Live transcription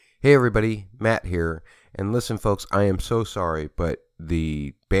Hey everybody, Matt here. And listen, folks, I am so sorry, but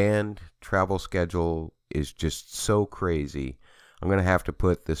the band travel schedule is just so crazy. I'm going to have to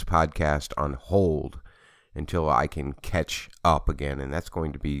put this podcast on hold until I can catch up again, and that's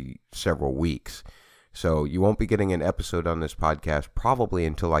going to be several weeks. So you won't be getting an episode on this podcast probably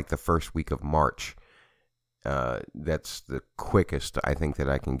until like the first week of March. That's the quickest I think that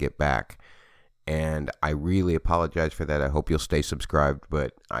I can get back. And I really apologize for that. I hope you'll stay subscribed,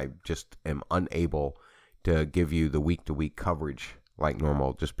 but I just am unable to give you the week-to-week coverage like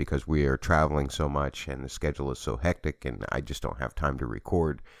normal just because we are traveling so much and the schedule is so hectic and I just don't have time to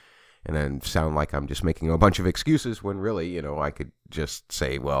record and then sound like I'm just making a bunch of excuses when really, I could just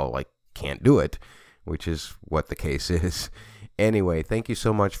say, well, I can't do it, which is what the case is. Anyway, thank you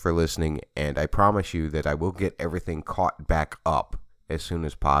so much for listening, and I promise you that I will get everything caught back up as soon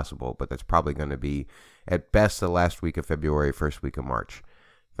as possible, but that's probably going to be at best the last week of February, first week of March.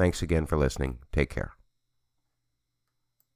 Thanks again for listening. Take care.